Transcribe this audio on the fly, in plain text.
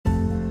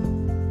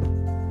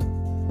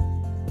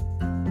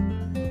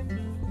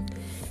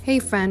Hey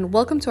friend,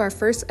 welcome to our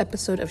first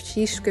episode of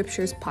She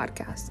Scriptures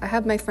podcast. I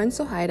have my friend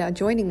Sohaira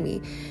joining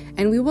me,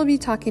 and we will be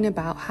talking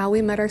about how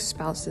we met our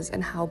spouses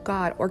and how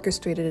God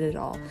orchestrated it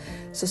all.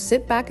 So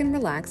sit back and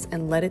relax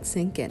and let it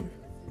sink in.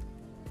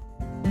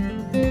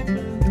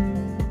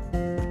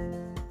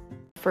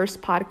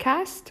 First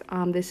podcast.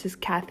 This is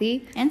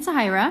Kathy and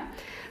Sohaira.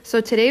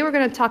 So today we're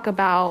going to talk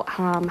about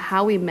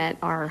how we met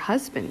our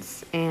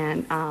husbands.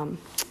 And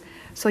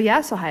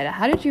Sohaira,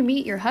 how did you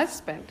meet your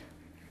husband?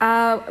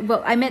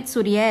 Well, I met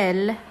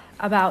Suriel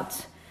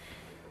about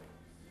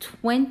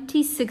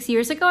 26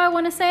 years ago, I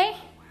want to say.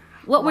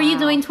 What were you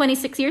doing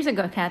 26 years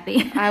ago,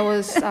 Kathy? I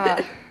was,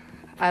 I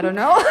don't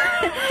know.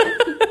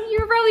 You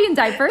were probably in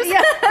diapers.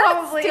 Yeah,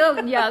 probably.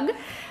 Still young.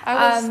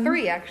 I was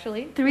 3,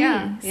 actually. 3.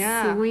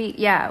 Yeah. So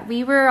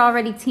we were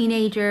already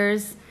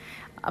teenagers,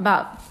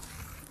 about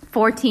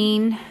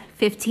 14,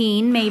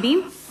 15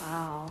 maybe.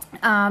 Wow.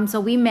 So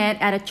we met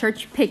at a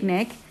church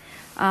picnic.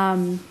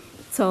 So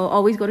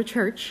always go to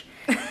church.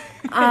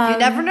 You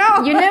never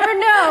know. You never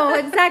know,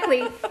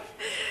 exactly.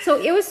 So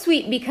it was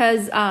sweet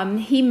because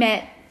he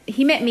met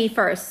me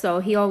first. So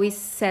he always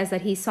says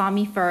that he saw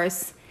me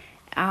first.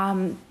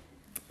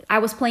 I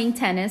was playing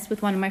tennis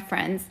with one of my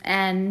friends,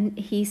 and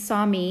he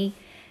saw me.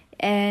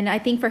 And I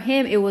think for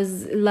him it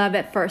was love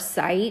at first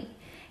sight.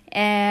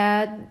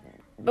 But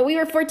we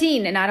were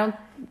 14, and I don't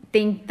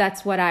think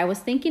that's what I was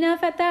thinking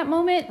of at that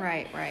moment.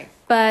 Right.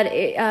 But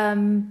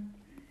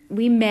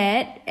we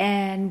met,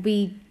 and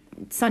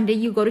Sunday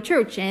you go to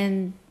church,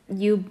 and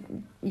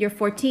you're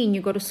 14,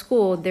 you go to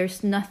school.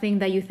 There's nothing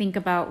that you think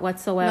about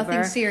whatsoever.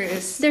 Nothing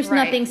serious. There's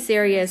nothing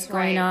serious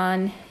going right.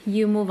 on.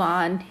 You move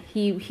on.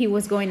 He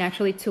was going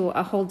actually to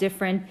a whole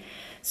different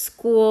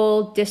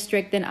school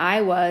district than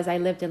I was. I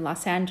lived in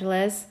Los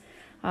Angeles.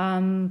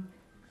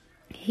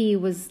 He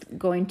was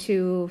going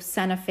to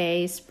Santa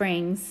Fe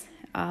Springs.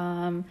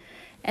 And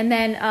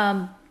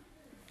then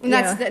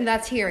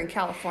that's here in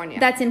California.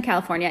 That's in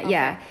California, okay.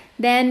 Yeah.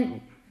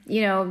 Then,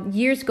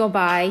 years go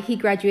by. He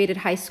graduated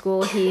high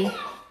school. He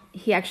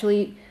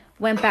actually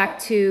went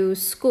back to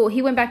school.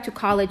 He went back to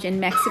college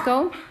in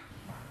Mexico.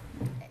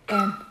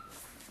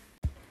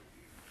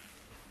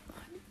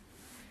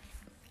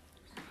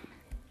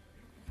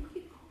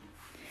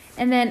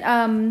 And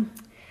then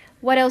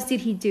what else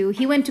did he do?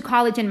 He went to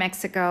college in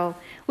Mexico,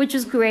 which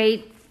was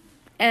great.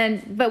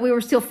 But we were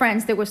still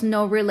friends. There was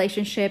no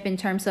relationship in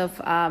terms of,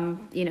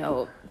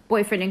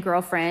 boyfriend and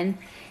girlfriend.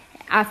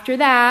 After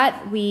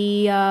that,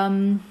 we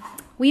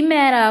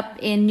met up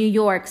in New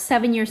York.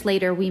 7 years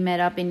later, we met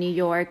up in New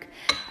York.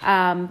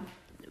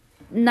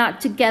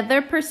 Not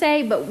together per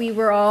se, but we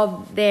were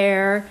all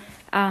there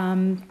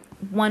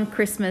one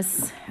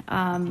Christmas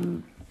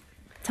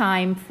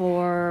time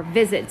for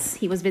visits.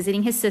 He was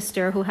visiting his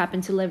sister who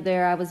happened to live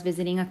there. I was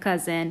visiting a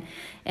cousin,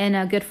 and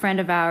a good friend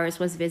of ours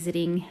was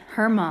visiting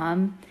her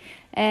mom.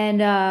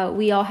 And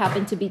we all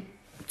happened to be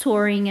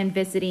touring and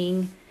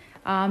visiting.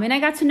 And I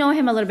got to know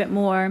him a little bit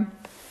more.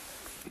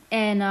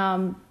 And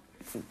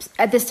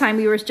at this time,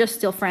 we were just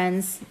still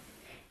friends.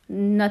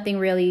 Nothing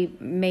really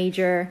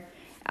major.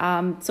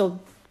 So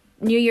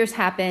New Year's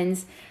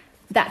happens.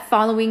 That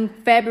following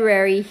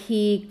February,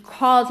 he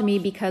called me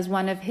because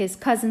one of his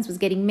cousins was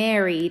getting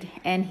married,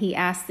 and he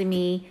asked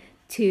me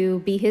to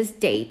be his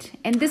date.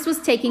 And this was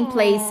taking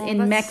place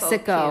in Mexico.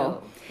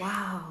 So cute.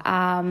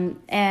 Wow.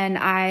 And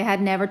I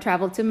had never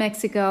traveled to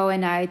Mexico,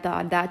 and I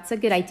thought that's a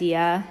good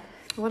idea.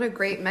 What a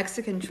great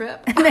Mexican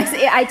trip.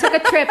 I took a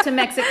trip to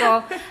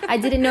Mexico. I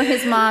didn't know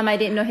his mom. I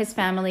didn't know his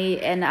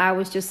family. And I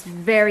was just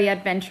very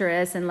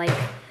adventurous and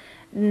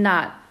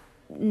not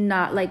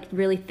like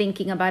really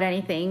thinking about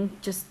anything.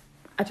 Just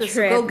a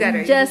trip.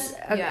 Go-getter. Just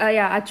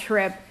a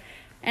trip.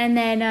 And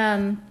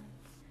then,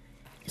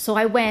 so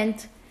I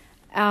went,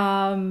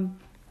 and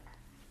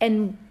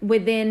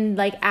within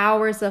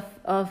hours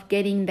of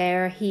getting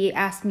there, he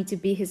asked me to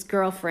be his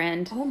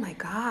girlfriend. Oh my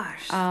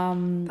gosh.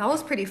 That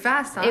was pretty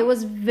fast, huh? It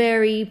was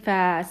very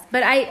fast.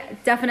 But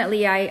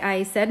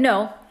I said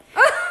no.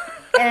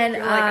 And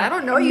you're like, I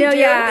don't know you. No,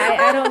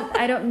 yeah,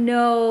 I don't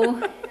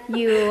know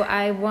you.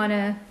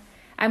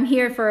 I'm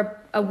here for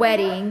a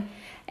wedding.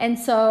 And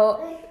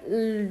so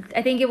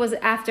I think it was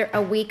after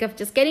a week of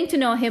just getting to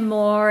know him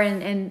more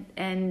and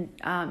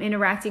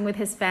interacting with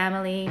his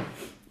family.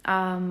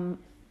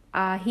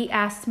 He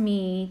asked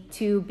me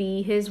to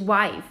be his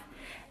wife,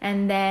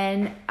 and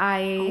then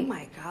oh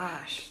my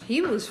gosh,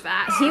 he was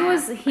fast. He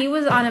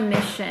was on a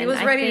mission. He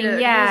was ready.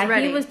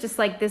 He was just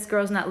like, this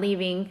girl's not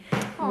leaving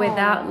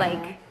without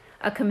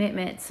a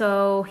commitment.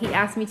 So he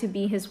asked me to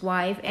be his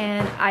wife,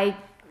 and I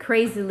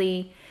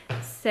crazily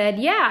said,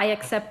 yeah, I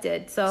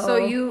accepted. So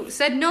you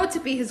said no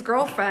to be his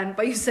girlfriend,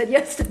 but you said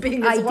yes to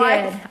being his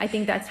wife. I did. I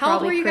think that's how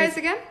old probably were you guys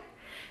again?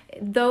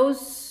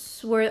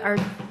 Those were our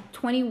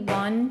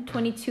 21,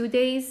 22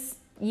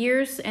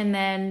 years. And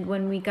then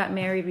when we got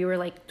married, we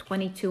were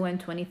 22 and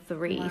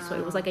 23. Wow. So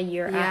it was a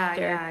year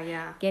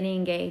after getting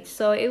engaged.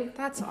 So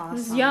that's awesome. It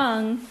was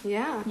young.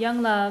 Yeah.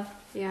 Young love.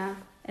 Yeah.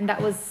 And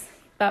that was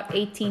about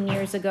 18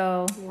 years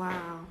ago.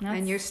 Wow.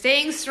 And you're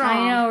staying strong.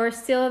 I know, we're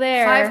still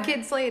there. 5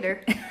 kids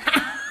later.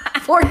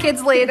 4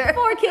 kids later.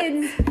 4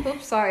 kids.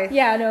 Oops, sorry.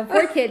 Yeah, no,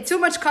 4 kids. Too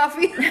much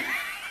coffee.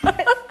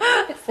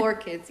 4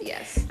 kids,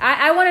 yes.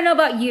 I want to know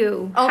about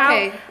you.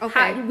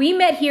 Okay. We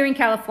met here in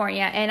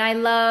California, and I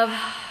love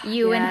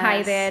you and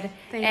Haided,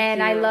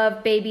 and I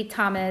love baby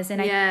Thomas,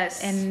 and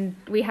and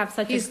we have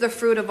such. He's the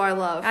fruit of our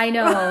love. I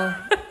know.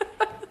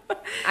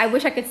 I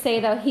wish I could say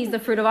that he's the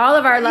fruit of all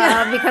of our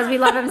love because we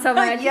love him so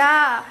much.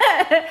 Yeah,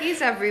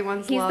 he's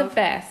everyone's he's love. the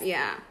best.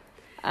 Yeah.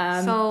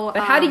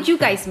 But how did you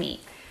guys meet?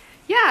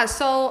 Yeah,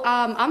 so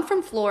I'm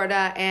from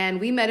Florida, and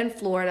we met in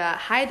Florida.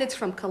 Haidet's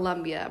from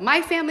Colombia. My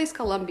family's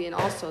Colombian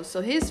also, so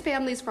his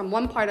family's from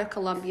one part of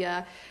Colombia.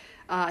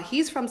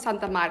 He's from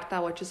Santa Marta,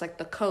 which is like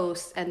the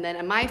coast, and then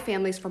my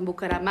family's from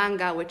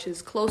Bucaramanga, which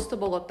is close to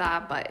Bogota,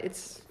 but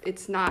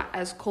it's not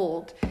as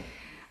cold.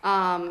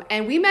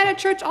 And we met at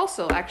church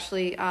also,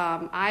 actually.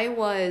 I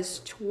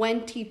was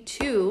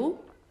 22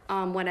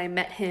 when I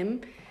met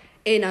him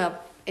in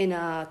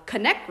a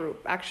Connect group,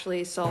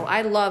 actually. So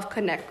I love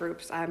Connect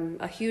groups. I'm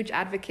a huge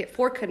advocate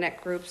for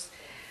Connect groups.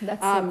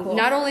 That's so cool.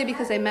 Not only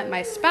because I met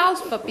my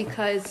spouse, but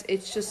because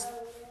it's just,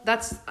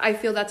 I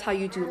feel that's how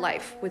you do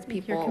life with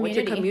people, with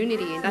your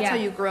community. And that's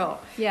how you grow.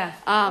 Yeah.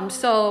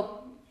 So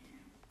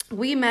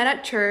we met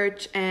at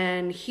church,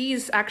 and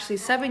he's actually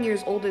 7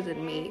 years older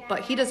than me, but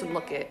he doesn't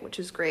look it, which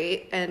is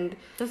great. And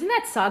doesn't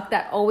that suck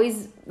that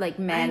always like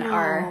men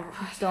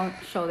don't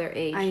show their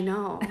age? I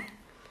know.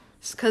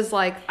 Because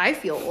like I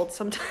feel old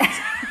sometimes.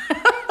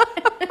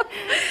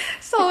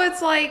 So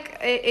it's like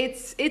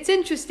it's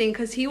interesting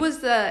because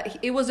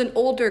it was an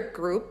older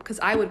group because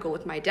I would go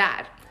with my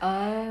dad.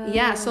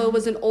 Yeah, so it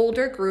was an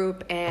older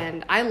group,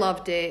 and I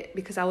loved it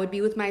because I would be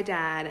with my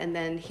dad. And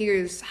then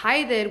here's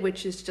Haided,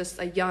 which is just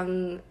a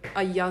young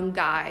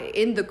guy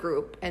in the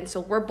group, and so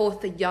we're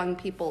both the young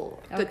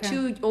people, the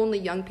two only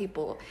young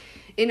people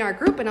in our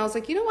group. And I was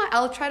like, you know what,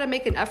 I'll try to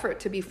make an effort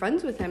to be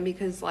friends with him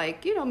because,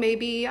 like, you know,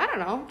 maybe, I don't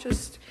know,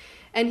 just.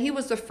 And he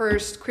was the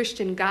first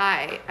Christian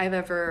guy I've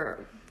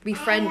ever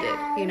befriended,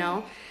 you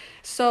know.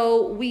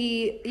 So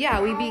we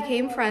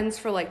became friends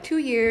for like 2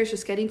 years,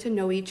 just getting to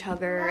know each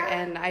other.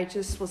 And I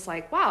just was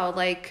like, wow,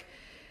 like,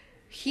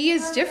 he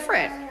is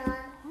different.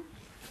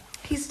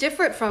 He's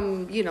different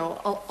from, you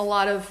know, a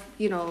lot of,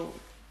 you know,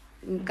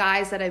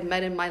 guys that I've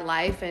met in my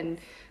life. And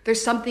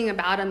there's something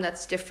about him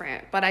that's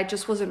different. But I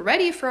just wasn't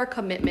ready for a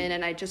commitment,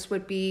 and I just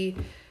would be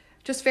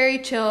just very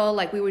chill.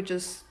 Like, we would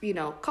just, you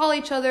know, call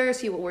each other,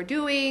 see what we're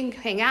doing,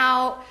 hang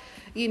out,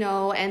 you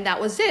know, and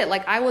that was it.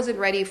 Like, I wasn't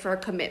ready for a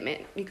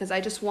commitment because I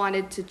just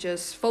wanted to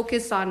just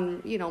focus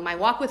on, you know, my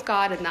walk with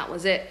God, and that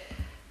was it.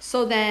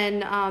 So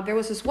then there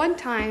was this one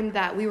time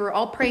that we were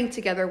all praying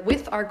together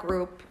with our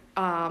group,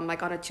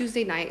 like on a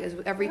Tuesday night,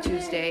 every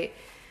Tuesday,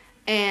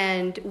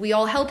 and we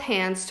all held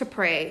hands to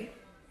pray.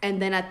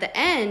 And then at the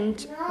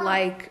end,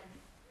 like,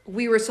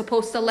 we were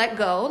supposed to let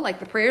go, like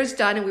the prayer's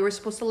done, and we were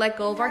supposed to let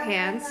go of our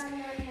hands.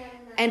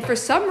 And for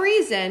some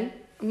reason,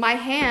 my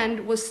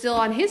hand was still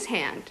on his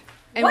hand.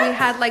 And we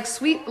had like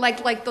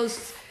like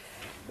those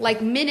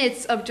like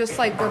minutes of just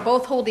like, we're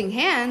both holding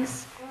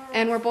hands,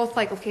 and we're both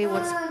like, okay,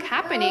 what's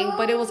happening?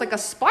 But it was like a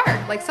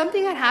spark, like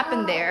something had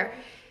happened there.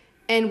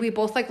 And we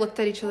both like looked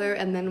at each other,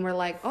 and then we're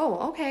like,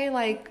 oh, okay,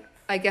 like,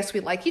 I guess we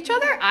like each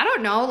other. I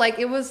don't know. Like,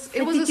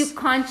 did you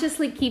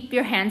consciously keep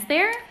your hands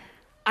there?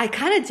 I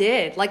kind of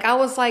did. Like, I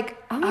was like,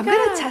 I'm going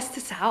to test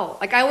this out.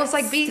 Like, I was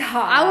like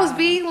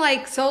being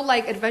like so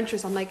like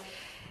adventurous. I'm like,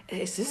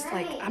 is this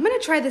like, I'm going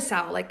to try this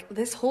out. Like,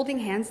 this holding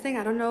hands thing,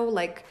 I don't know.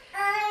 Like,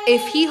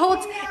 if he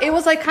holds, it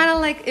was like kind of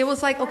like, it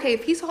was like, okay,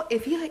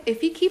 if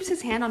he keeps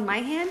his hand on my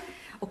hand,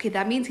 okay,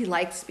 that means he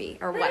likes me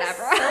or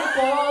whatever. So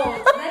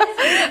bold.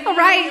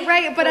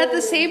 Right. But at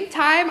the same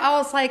time, I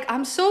was like,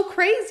 I'm so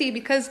crazy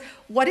because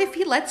what if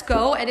he lets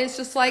go and it's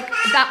just like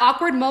that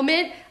awkward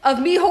moment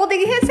of me holding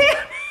his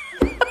hand?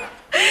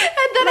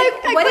 And then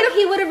like, what if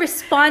he would have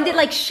responded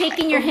like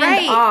shaking your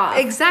hand off?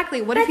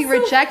 Exactly. What if he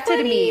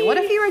rejected me? What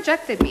if he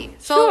rejected me?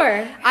 So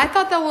sure. I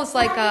thought that was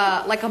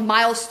like a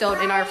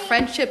milestone in our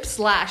friendship /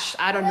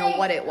 I don't know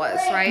what it was,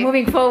 right?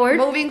 Moving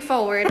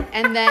forward.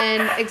 And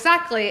then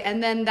exactly.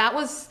 And then that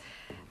was,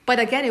 but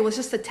again, it was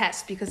just a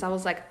test because I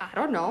was like, I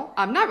don't know.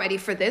 I'm not ready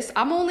for this.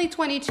 I'm only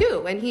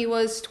 22 and he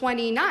was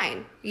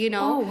 29, you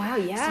know? Oh, wow.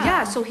 Yeah.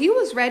 Yeah. So he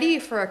was ready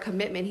for a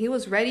commitment. He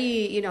was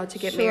ready, you know, to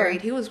get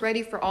married. He was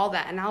ready for all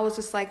that. And I was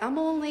just like, I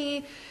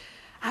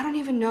don't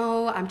even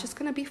know. I'm just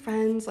going to be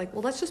friends. Like,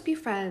 well, let's just be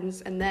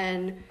friends. And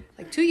then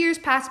like 2 years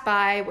passed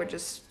by. We're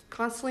just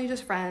constantly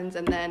just friends.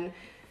 And then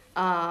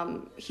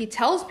he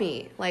tells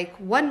me like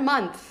 1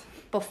 month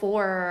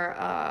before,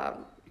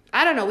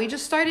 I don't know. We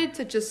just started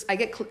to I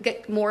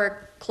get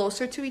more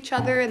closer to each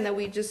other. And then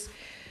we just,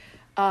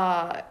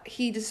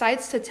 he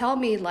decides to tell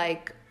me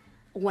like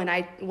when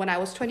I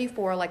was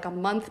 24, like a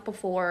month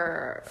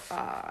before,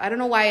 I don't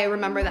know why I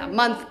remember that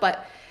month,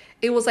 but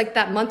it was like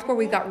that month where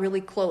we got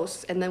really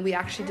close. And then we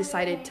actually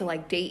decided to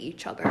like date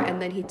each other. And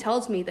then he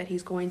tells me that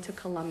he's going to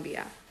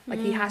Colombia. Like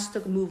he has to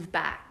move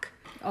back.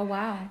 Oh,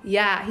 wow.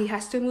 Yeah, he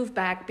has to move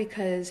back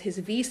because his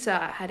visa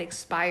had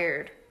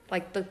expired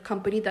like the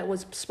company that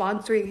was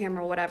sponsoring him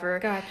or whatever.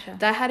 Gotcha.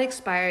 That had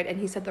expired, and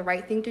he said the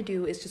right thing to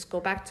do is just go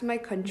back to my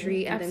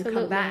country and then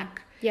come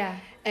back. Yeah.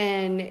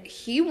 And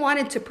he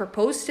wanted to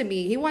propose to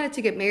me. He wanted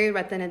to get married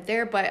right then and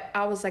there, but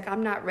I was like,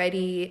 I'm not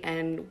ready,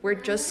 and we're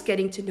just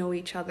getting to know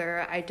each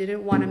other. I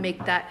didn't want to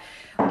make that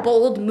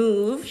bold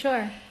move.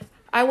 Sure.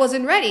 I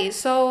wasn't ready.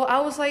 So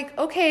I was like,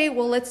 okay,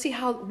 well, let's see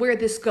where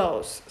this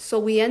goes. So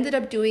we ended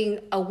up doing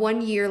a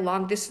 1-year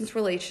long distance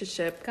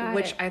relationship,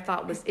 which I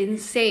thought was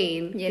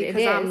insane,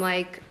 because I'm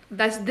like,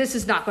 this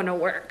is not going to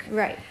work.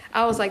 Right.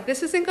 I was like,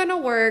 this isn't going to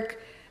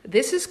work.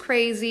 This is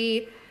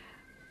crazy.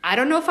 I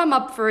don't know if I'm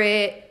up for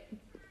it.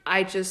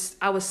 I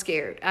was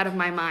scared out of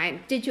my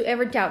mind. Did you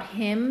ever doubt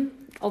him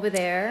over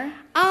there?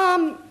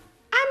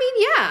 I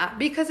mean, yeah,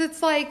 because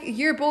it's like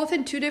you're both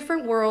in two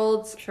different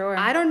worlds. Sure.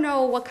 I don't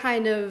know what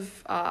kind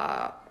of,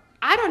 I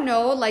don't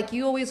know, like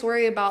you always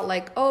worry about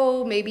like,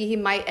 oh, maybe he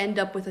might end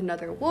up with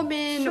another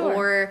woman,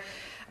 or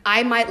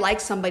I might like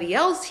somebody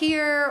else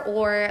here,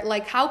 or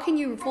like how can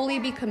you fully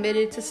be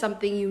committed to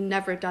something you've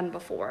never done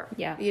before?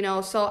 Yeah. You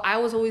know, so I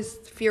was always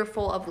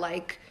fearful of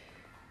like,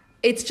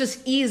 it's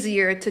just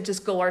easier to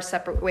just go our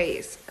separate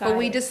ways. But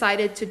we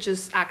decided to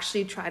just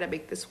actually try to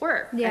make this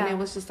work. Yeah. And it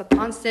was just a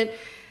constant.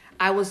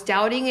 I was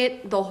doubting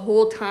it the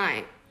whole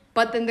time.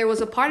 But then there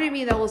was a part of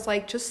me that was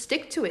like, just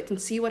stick to it and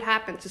see what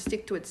happens. Just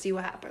stick to it, see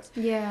what happens.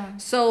 Yeah.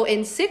 So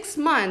in 6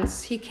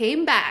 months, he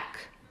came back.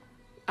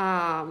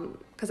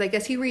 Because I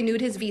guess he renewed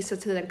his visa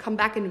to then come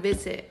back and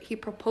visit. He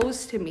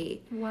proposed to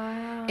me.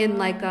 Wow. In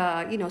like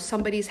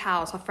somebody's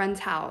house, a friend's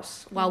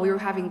house, while we were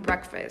having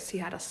breakfast. He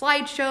had a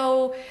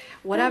slideshow,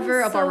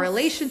 whatever, of our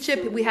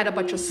relationship. Sweet. We had a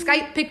bunch of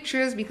Skype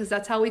pictures because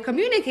that's how we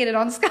communicated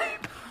on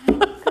Skype.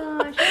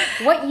 Gosh.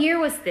 What year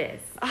was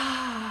this?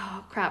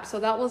 Oh, crap. So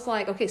that was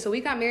like, okay, so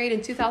we got married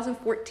in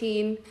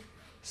 2014.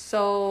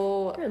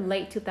 So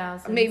late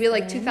 2000s. Maybe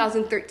like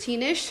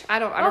 2013-ish. I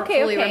don't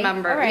fully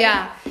remember. Right.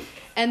 Yeah.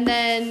 And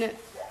then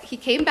he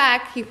came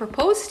back, he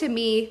proposed to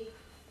me,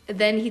 and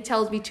then he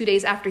tells me 2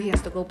 days after he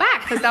has to go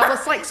back. Because that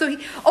was like,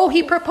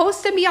 he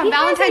proposed to me on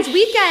Valentine's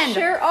weekend.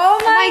 Sure. Oh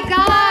my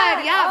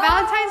God. Yeah,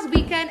 Valentine's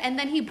weekend. And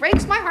then he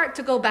breaks my heart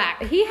to go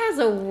back. He has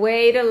a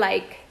way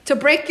to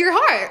break your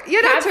heart,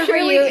 you know, to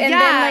really, you and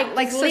then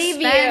like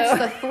suspense, you.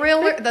 the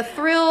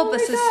thrill, the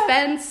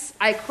suspense.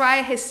 I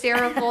cry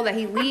hysterical that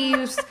he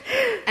leaves,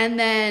 and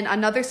then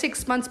another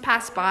 6 months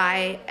pass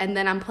by, and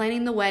then I'm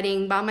planning the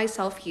wedding by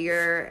myself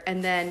here,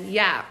 and then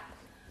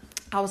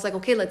I was like,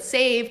 okay, let's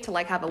save to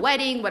like have a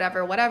wedding,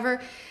 whatever.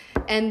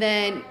 And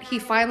then he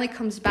finally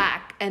comes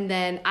back, and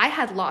then I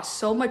had lost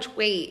so much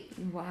weight.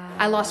 Wow.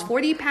 I lost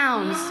 40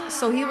 pounds.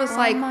 So he was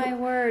like, oh my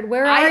word,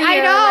 where are you? I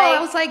know.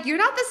 I was like, you're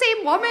not the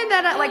same woman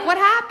that, like, what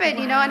happened,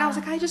 you know? And I was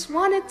like, I just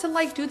wanted to,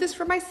 like, do this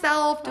for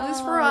myself, do this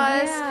for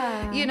us,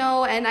 you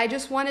know? And I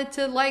just wanted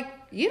to, like,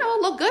 you know,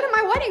 look good in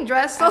my wedding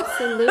dress. So,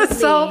 absolutely.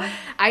 So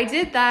I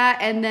did that.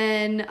 And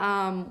then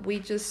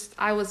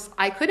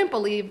I couldn't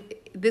believe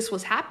this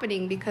was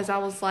happening, because I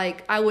was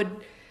like,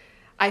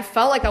 I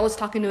felt like I was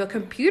talking to a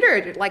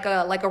computer, like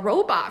a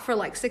robot for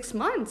like 6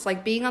 months,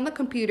 like being on the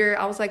computer.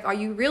 I was like, are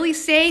you really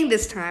staying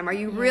this time? Are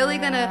you really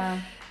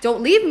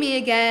don't leave me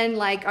again?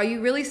 Like, are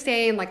you really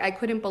staying? Like, I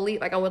couldn't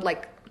believe, like I would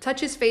like touch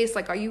his face.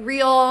 Like, are you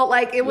real?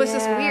 Like, it was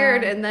just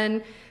weird. And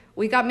then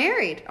we got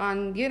married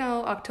on, you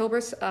know,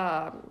 October,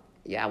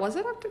 was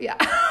it October? Yeah.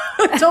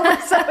 October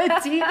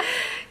 17th.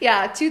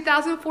 Yeah.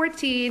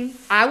 2014.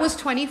 I was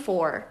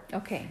 24.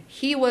 Okay.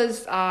 He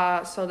was,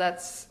 so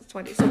that's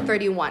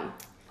 31.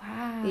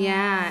 Wow.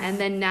 Yeah, and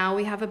then now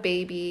we have a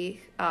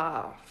baby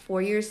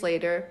 4 years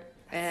later,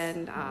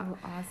 and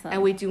awesome.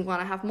 And we do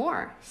want to have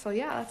more. So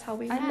yeah, that's how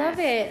we met. I love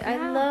it. Yeah.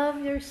 I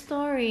love your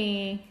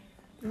story.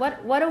 What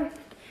a,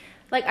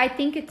 like, I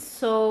think it's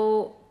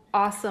so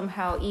awesome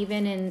how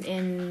even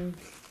in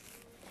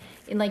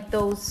like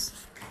those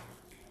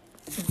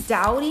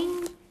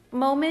doubting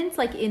moments,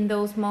 like in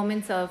those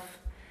moments of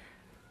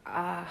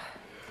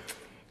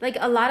like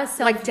a lot of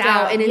self-doubt, like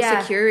doubt and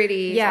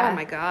insecurity. Yeah. Oh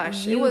my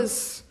gosh,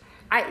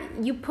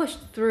 you pushed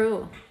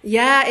through.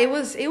 Yeah, it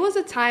was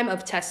a time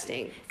of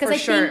testing.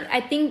 Because I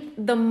think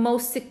the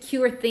most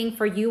secure thing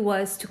for you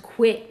was to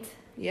quit.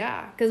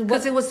 Yeah,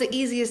 because it was the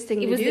easiest thing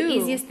to do. It was the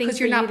easiest thing because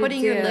you're not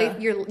putting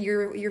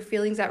your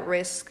feelings at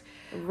risk.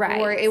 Right.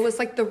 Or it was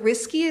like the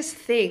riskiest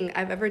thing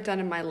I've ever done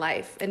in my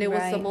life, and it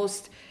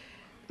was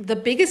the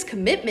biggest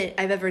commitment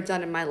I've ever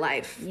done in my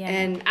life. Yeah.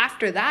 And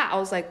after that, I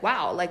was like,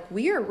 wow, like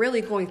we are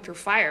really going through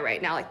fire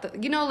right now. Like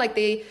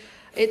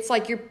it's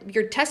like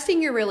you're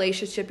testing your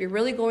relationship. You're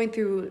really going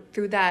through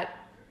that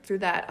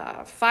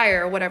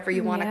fire, or whatever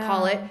you want to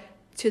call it,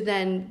 to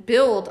then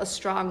build a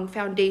strong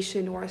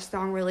foundation or a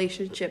strong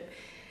relationship.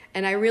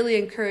 And I really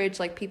encourage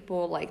like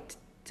people like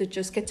to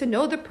just get to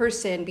know the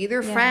person, be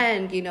their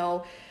friend, you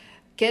know,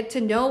 get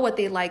to know what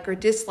they like or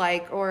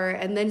dislike,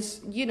 and then,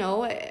 you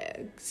know,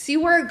 see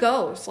where it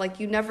goes. Like,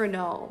 you never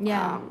know.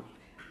 Yeah.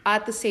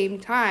 At the same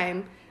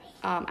time,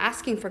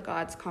 asking for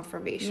God's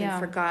confirmation,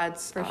 for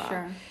God's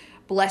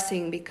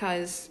blessing,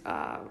 because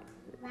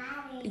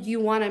you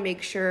want to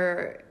make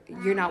sure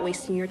you're not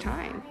wasting your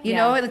time. You Yeah.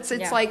 know, it's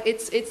Yeah. like,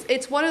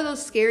 it's one of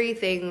those scary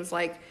things.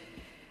 Like,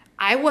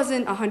 I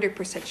wasn't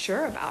 100%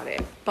 sure about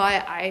it,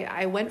 but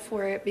I went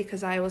for it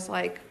because I was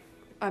like,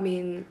 I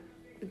mean,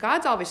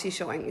 God's obviously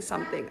showing me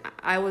something.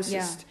 I was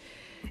just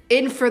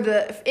in for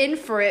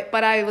it,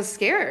 but I was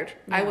scared.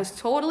 Yeah. I was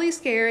totally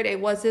scared. It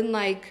wasn't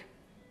like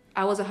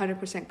I was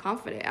 100%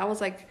 confident. I was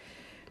like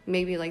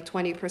maybe like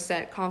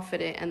 20%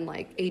 confident and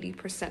like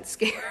 80%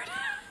 scared.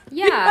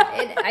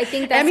 Yeah, I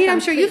think that's I mean, I'm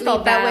sure you completely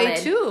felt that way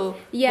valid. too.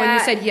 Yeah. When you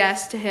said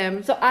yes to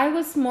him. So I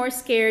was more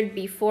scared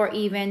before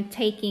even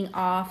taking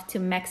off to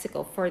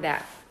Mexico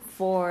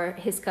for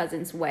his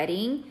cousin's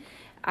wedding.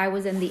 I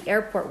was in the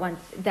airport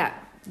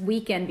that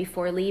weekend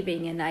before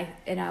leaving, and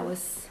I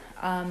was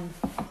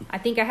I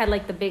think I had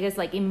like the biggest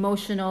like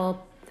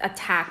emotional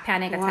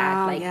panic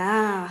attack, like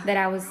that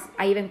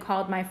I even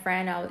called my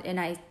friend out, and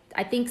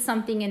I think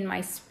something in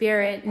my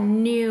spirit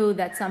knew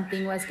that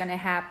something was going to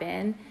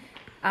happen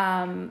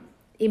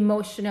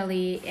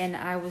emotionally, and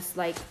I was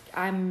like,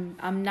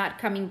 I'm not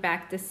coming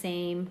back the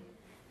same,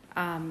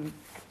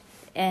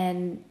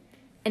 and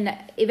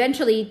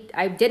eventually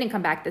I didn't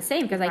come back the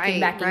same because I came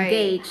back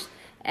engaged.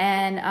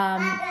 And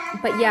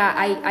but yeah,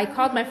 I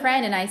called my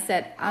friend and I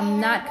said, I'm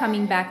not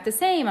coming back the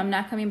same.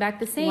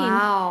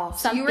 Wow.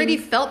 So you already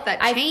felt that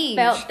change.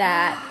 I felt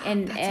that,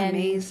 and That's and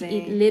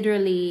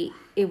amazing.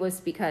 it was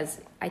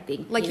because I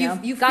think like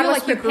you God was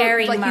like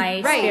preparing like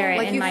my right. spirit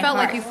like and you my felt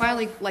heart. like you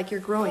finally like you're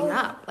growing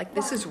up. Like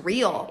this is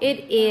real. It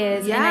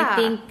is, Yeah. and I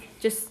think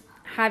just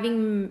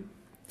having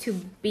to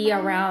be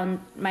around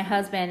my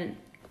husband,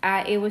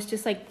 it was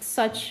just like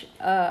such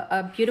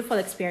a beautiful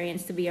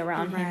experience to be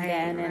around him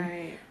then,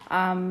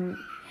 and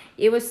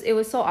it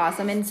was so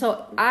awesome. And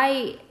so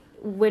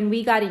when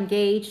we got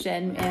engaged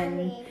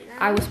and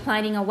I was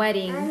planning a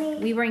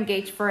wedding, we were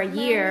engaged for a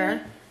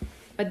year,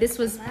 but this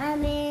was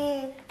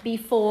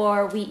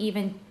before we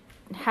even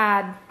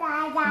had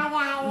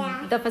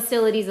the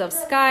facilities of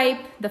Skype,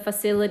 the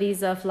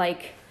facilities of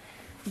like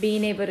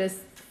being able to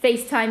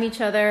FaceTime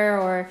each other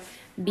or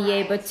be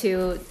able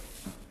to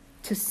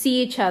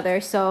see each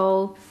other.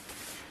 So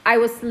I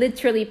was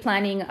literally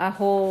planning a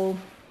whole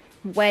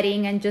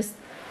wedding and just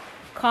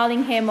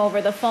calling him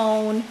over the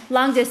phone,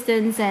 long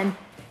distance, and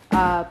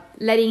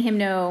letting him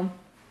know,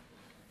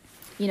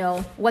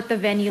 what the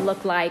venue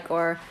looked like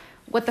or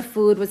what the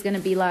food was going to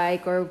be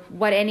like or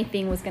what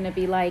anything was going to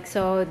be like.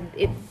 So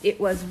it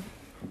was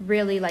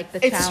really like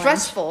the challenge. It's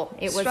stressful.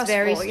 It was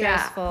very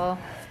stressful.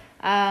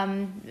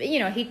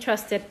 Yeah. He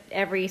trusted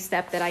every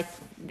step that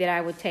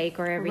I would take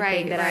or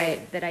everything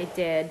that I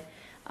did.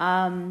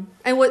 And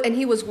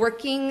he was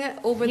working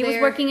over there. He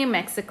was working in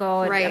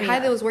Mexico. Right. I mean,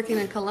 Heide was working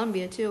in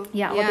Colombia too.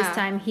 Yeah. All this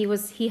time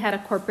he had a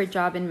corporate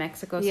job in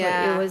Mexico. So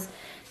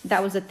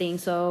that was a thing.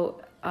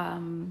 So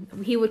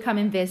he would come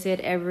and visit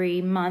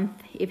every month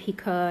if he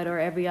could, or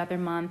every other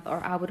month,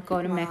 or I would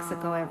go to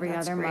Mexico every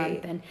other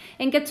month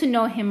and get to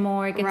know him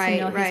more, get to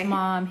know his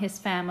mom, his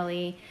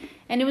family,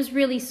 and it was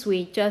really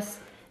sweet. Just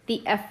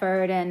the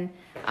effort, and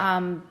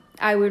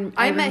I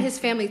met his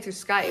family through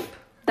Skype.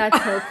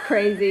 That's so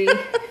crazy.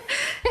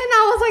 And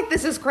I was like,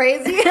 this is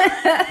crazy.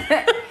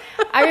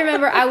 I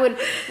remember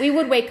we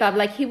would wake up,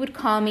 like he would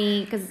call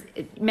me because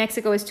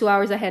Mexico is 2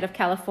 hours ahead of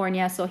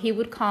California. So he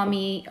would call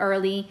me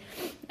early.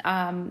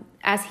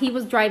 As he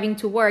was driving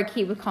to work,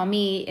 he would call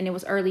me and it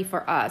was early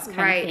for us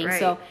kind of thing. Right.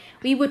 So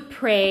we would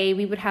pray,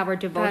 we would have our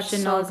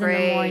devotionals in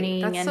the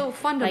morning. That's and so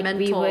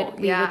fundamental. Like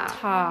we would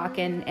talk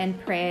and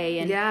pray.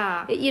 And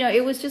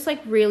it was just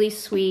like really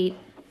sweet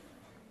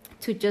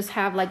to just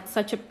have like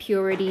such a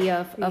purity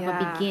of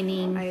a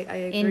beginning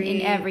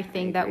in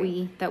everything that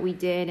we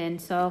did.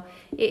 And so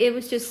it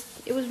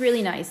was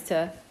really nice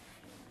to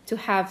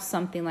have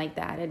something like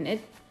that. And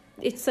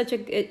it's such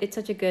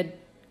a good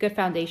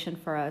foundation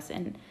for us.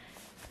 And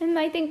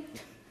I think,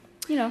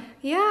 Yeah,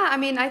 I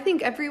mean, I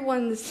think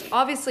everyone's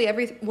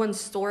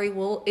story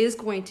is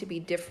going to be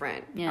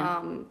different.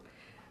 Yeah.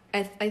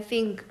 I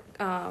think,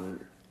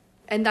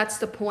 and that's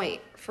the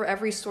point, for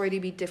every story to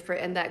be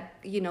different, and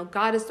that,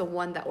 God is the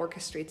one that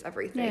orchestrates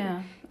everything.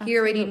 Yeah, He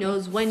already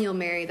knows when you'll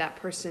marry that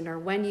person or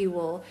when you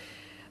will.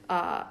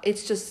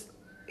 It's just,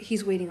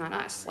 he's waiting on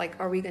us. Like,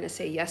 are we going to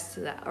say yes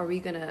to that? Are we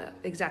going to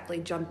exactly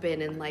jump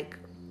in and like,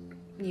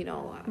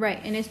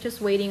 right. And it's just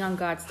waiting on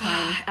God's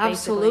time.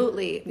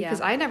 Absolutely.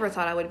 Because I never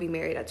thought I would be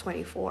married at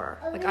 24.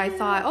 Like I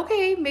thought,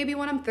 okay, maybe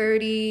when I'm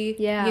 30.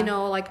 Yeah.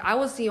 Like I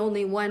was the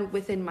only one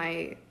within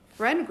my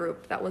friend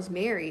group that was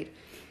married.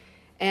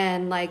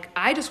 And like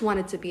I just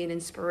wanted to be an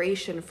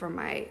inspiration for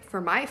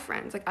my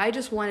friends. Like I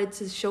just wanted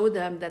to show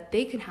them that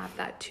they can have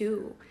that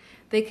too.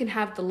 They can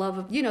have the love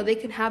of, they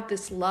can have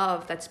this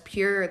love that's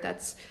pure,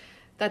 that's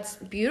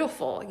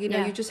beautiful. You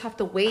just have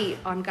to wait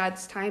on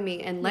God's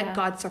timing and let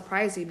God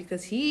surprise you,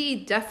 because he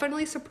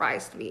definitely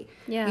surprised me.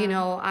 Yeah.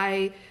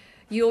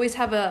 You always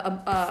have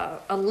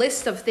a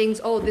list of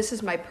things. Oh, this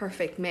is my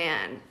perfect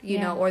man,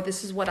 or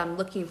this is what I'm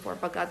looking for.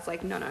 But God's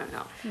like, no.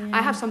 Yeah.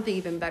 I have something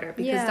even better,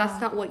 because that's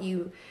not what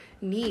you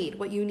need.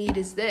 What you need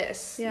is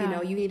this.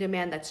 Yeah. You need a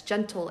man that's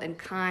gentle and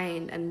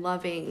kind and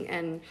loving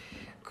and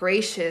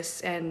gracious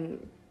and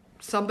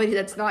somebody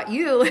that's not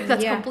you,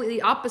 that's Yeah. completely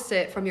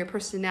opposite from your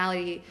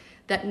personality,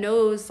 that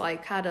knows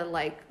like how to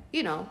like,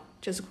 you know,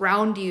 just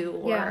ground you.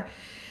 Or Yeah.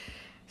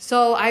 so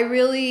I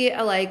really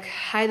like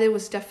Haida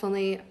was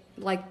definitely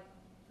like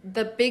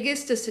the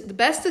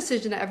best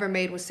decision I ever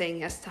made was saying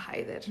yes to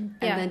Haida. And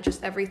Yeah. then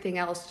just everything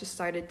else just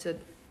started to,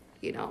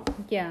 you know,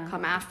 Yeah.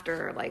 come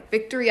after, like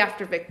victory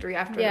after victory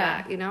after Yeah.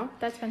 that, you know?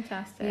 That's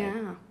fantastic.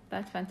 Yeah.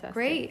 That's fantastic.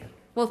 Great.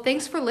 Well,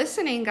 thanks for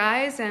listening,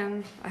 guys,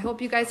 and I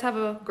hope you guys have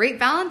a great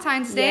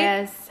Valentine's Day.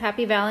 Yes.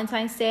 Happy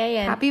Valentine's Day.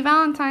 And Happy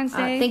Valentine's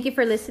Day. thank you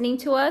for listening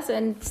to us,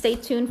 and stay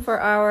tuned for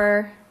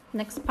our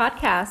next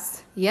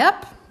podcast. Yep,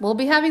 we'll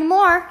be having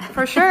more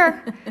for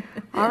sure.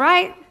 All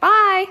right,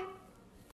 bye.